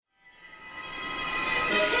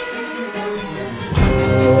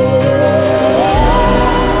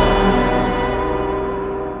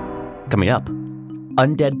Coming up,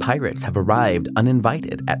 undead pirates have arrived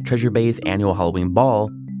uninvited at Treasure Bay's annual Halloween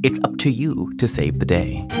ball. It's up to you to save the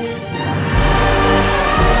day.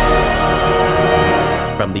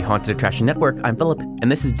 From the Haunted Attraction Network, I'm Philip,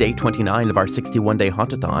 and this is day 29 of our 61-day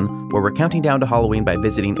Hauntathon, where we're counting down to Halloween by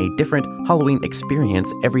visiting a different Halloween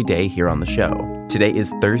experience every day here on the show. Today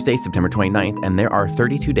is Thursday, September 29th, and there are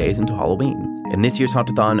 32 days until Halloween. In this year's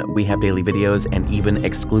Hauntathon, we have daily videos and even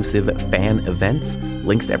exclusive fan events.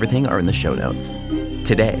 Links to everything are in the show notes.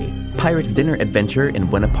 Today, Pirates Dinner Adventure in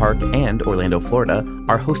Buena Park and Orlando, Florida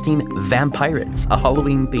are hosting Vampirates, a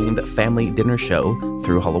Halloween-themed family dinner show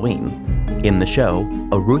through Halloween. In the show,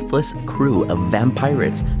 a ruthless crew of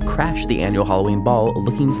vampirates crash the annual Halloween ball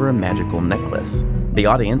looking for a magical necklace. The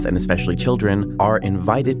audience, and especially children, are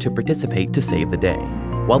invited to participate to save the day.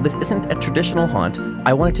 While this isn't a traditional haunt,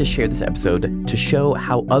 I wanted to share this episode to show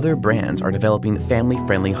how other brands are developing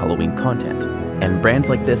family-friendly Halloween content. And brands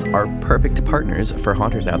like this are perfect partners for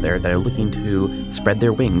haunters out there that are looking to spread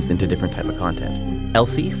their wings into different type of content.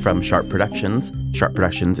 Elsie from Sharp Productions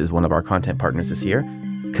is one of our content partners this year,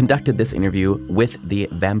 conducted this interview with the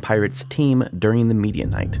Vampirates team during the media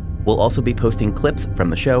night. We'll also be posting clips from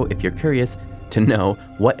the show if you're curious to know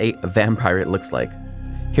what a vampirate looks like.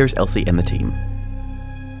 Here's Elsie and the team.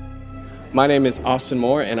 My name is Austin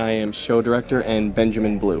Moore, and I am show director and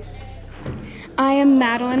Benjamin Blue. I am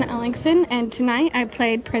Madeline Ellingson, and tonight I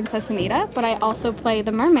played Princess Anita, but I also play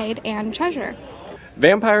the mermaid and Treasure.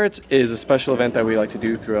 Vampirates is a special event that we like to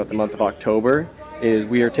do throughout the month of October.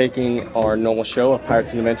 We are taking our normal show of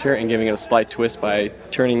Pirates and Adventure and giving it a slight twist by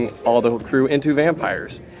turning all the crew into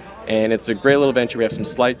vampires. And it's a great little adventure. We have some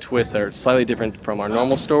slight twists that are slightly different from our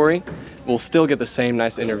normal story. We'll still get the same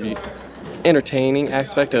nice entertaining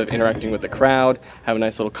aspect of interacting with the crowd, have a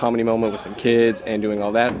nice little comedy moment with some kids and doing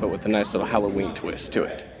all that, but with a nice little Halloween twist to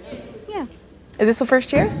it. Yeah. Is this the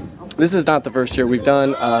first year? This is not the first year. We've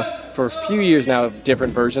done, for a few years now,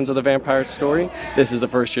 different versions of the vampire story. This is the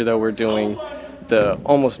first year, though, we're doing the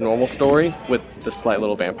almost normal story with the slight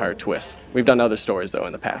little vampire twist. We've done other stories, though,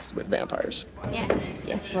 in the past with vampires. Yeah.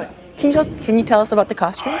 Excellent. Can you tell us about the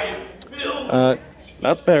costumes?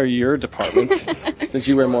 That's better your department, since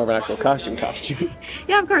you wear more of an actual costume.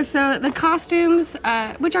 Yeah, of course. So the costumes,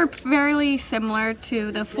 which are fairly similar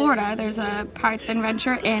to the Florida, there's a Pirates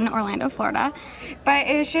Adventure in Orlando, Florida. But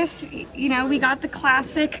it's just, we got the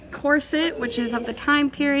classic corset, which is of the time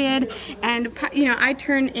period. And, I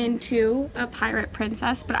turn into a pirate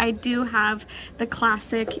princess, but I do have the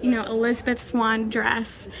classic, Elizabeth Swann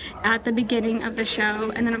dress at the beginning of the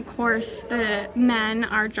show. And then, of course, the men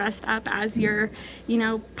are dressed up as your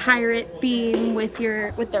pirate theme with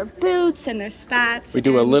their boots and their spats. We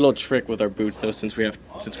do a little trick with our boots, though, since we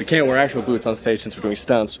can't wear actual boots on stage since we're doing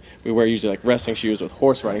stunts. We wear usually like wrestling shoes with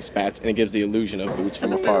horse riding spats, and it gives the illusion of boots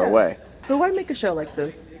from afar away. So why make a show like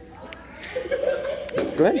this?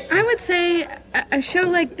 Go ahead. I would say a show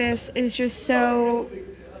like this is just so...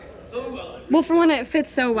 Well, for one, it fits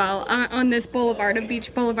so well on this boulevard, a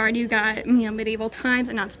beach boulevard. You got, medieval times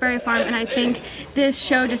and Knott's Berry Farm, and I think this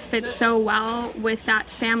show just fits so well with that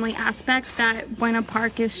family aspect that Buena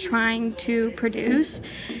Park is trying to produce.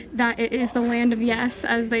 That it is the land of yes,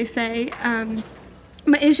 as they say.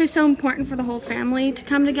 But it's just so important for the whole family to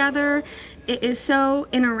come together. It is so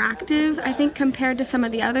interactive, I think, compared to some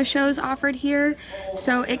of the other shows offered here.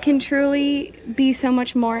 So it can truly be so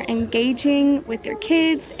much more engaging with your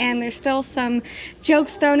kids, and there's still some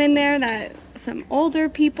jokes thrown in there that some older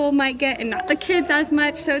people might get and not the kids as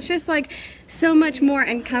much. So it's just like so much more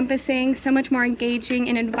encompassing, so much more engaging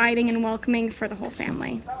and inviting and welcoming for the whole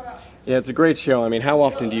family. Yeah, it's a great show. I mean, how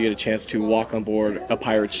often do you get a chance to walk on board a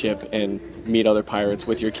pirate ship and meet other pirates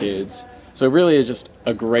with your kids? So it really is just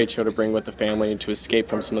a great show to bring with the family and to escape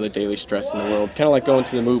from some of the daily stress in the world. Kind of like going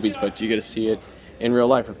to the movies, but you get to see it in real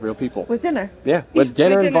life with real people. With dinner. Yeah, with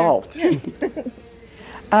dinner involved.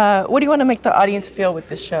 What do you want to make the audience feel with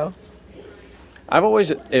this show? I've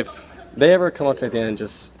always, if they ever come up to me at the end and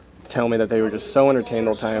just tell me that they were just so entertained the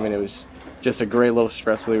whole time and it was just a great little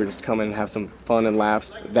stress reliever, just come in and have some fun and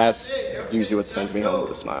laughs, that's usually what sends me home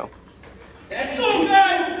with a smile. Let's go,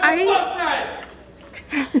 guys!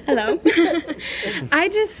 Hello.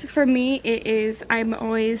 For me, I'm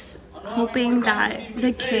always hoping that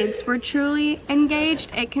the kids were truly engaged.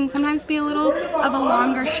 It can sometimes be a little of a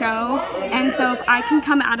longer show, and so if I can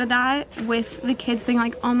come out of that with the kids being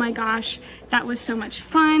like, oh my gosh, that was so much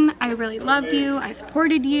fun, I really loved you, I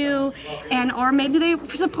supported you, or maybe they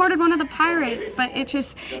supported one of the pirates, but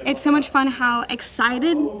it's so much fun how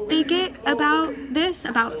excited they get about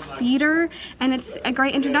theater, and it's a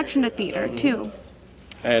great introduction to theater too.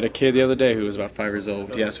 I had a kid the other day who was about 5 years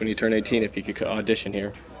old. He asked when he turned 18 if he could audition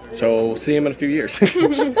here. So we'll see him in a few years.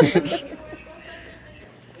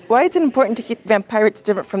 Why is it important to keep Vampirates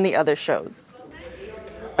different from the other shows?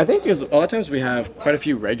 I think because a lot of times we have quite a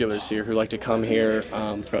few regulars here who like to come here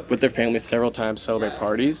with their families several times, celebrate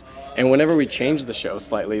parties. And whenever we change the show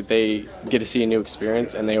slightly, they get to see a new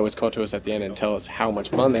experience, and they always come to us at the end and tell us how much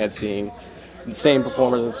fun they had seeing the same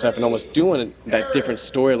performers and stuff and almost doing that different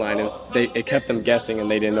storyline. It kept them guessing, and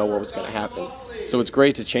they didn't know what was going to happen. So it's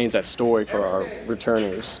great to change that story for our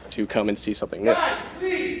returners to come and see something new.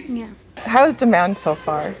 Yeah. How's demand so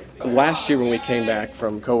far? Last year when we came back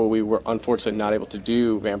from COVID, we were unfortunately not able to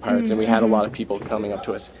do Vampirates, and we had a lot of people coming up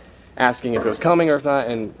to us asking if it was coming or if not,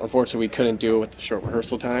 and unfortunately we couldn't do it with the short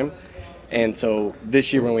rehearsal time. And so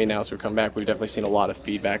this year when we announced we'd come back, we've definitely seen a lot of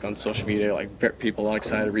feedback on social media, like people are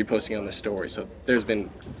excited, reposting on the story. So there's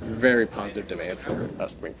been very positive demand for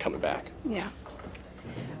us coming back. Yeah.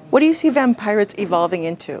 What do you see Vampirates evolving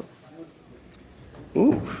into?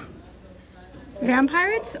 Ooh.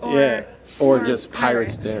 Vampirates or Yeah. Or just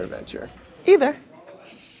Pirates Dinner Adventure. Either.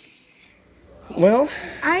 Well,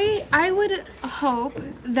 I would hope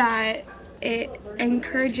that it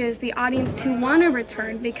encourages the audience to want to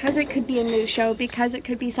return because it could be a new show, because it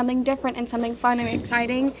could be something different and something fun and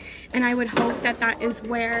exciting. And I would hope that that is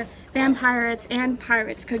where Vampirates and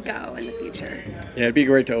Pirates could go in the future. yeah, it'd be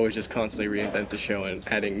great to always just constantly reinvent the show and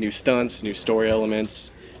adding new stunts, new story elements,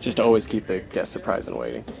 just to always keep the guests surprised and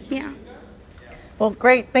waiting. Yeah. Well,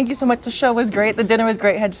 great. Thank you so much. The show was great. The dinner was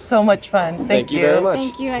great. Had so much fun. Thank you very much.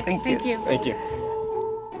 Thank you. Thank you. Thank you.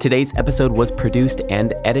 Today's episode was produced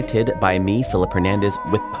and edited by me, Philip Hernandez,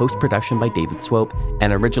 with post-production by David Swope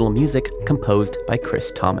and original music composed by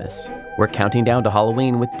Chris Thomas. We're counting down to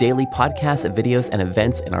Halloween with daily podcasts, videos, and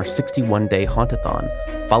events in our 61-day Hauntathon.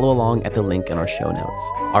 Follow along at the link in our show notes.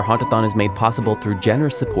 Our Hauntathon is made possible through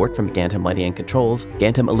generous support from Gantom Lighting and Controls.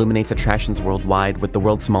 Gantom illuminates attractions worldwide with the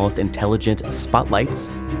world's smallest intelligent spotlights.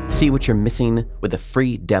 See what you're missing with a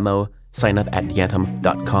free demo. Sign up at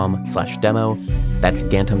gantom.com/demo. That's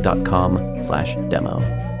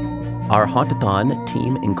gantom.com/demo. Our Hauntathon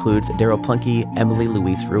team includes Daryl Plunkey, Emily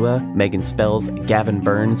Louise Rua, Megan Spells, Gavin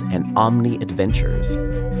Burns, and Omni Adventures.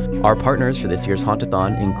 Our partners for this year's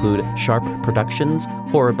Hauntathon include Sharp Productions,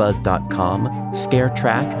 HorrorBuzz.com,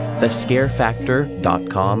 ScareTrack,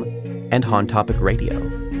 TheScareFactor.com, and Hauntopic Radio.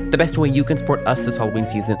 The best way you can support us this Halloween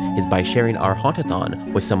season is by sharing our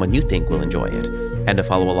Hauntathon with someone you think will enjoy it. And to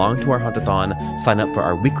follow along to our Hauntathon, sign up for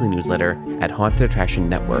our weekly newsletter at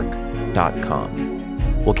HauntedAttractionNetwork.com.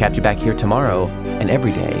 We'll catch you back here tomorrow and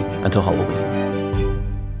every day until Halloween.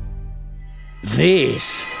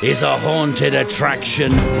 This is a Haunted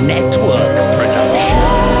Attraction Network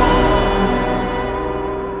production.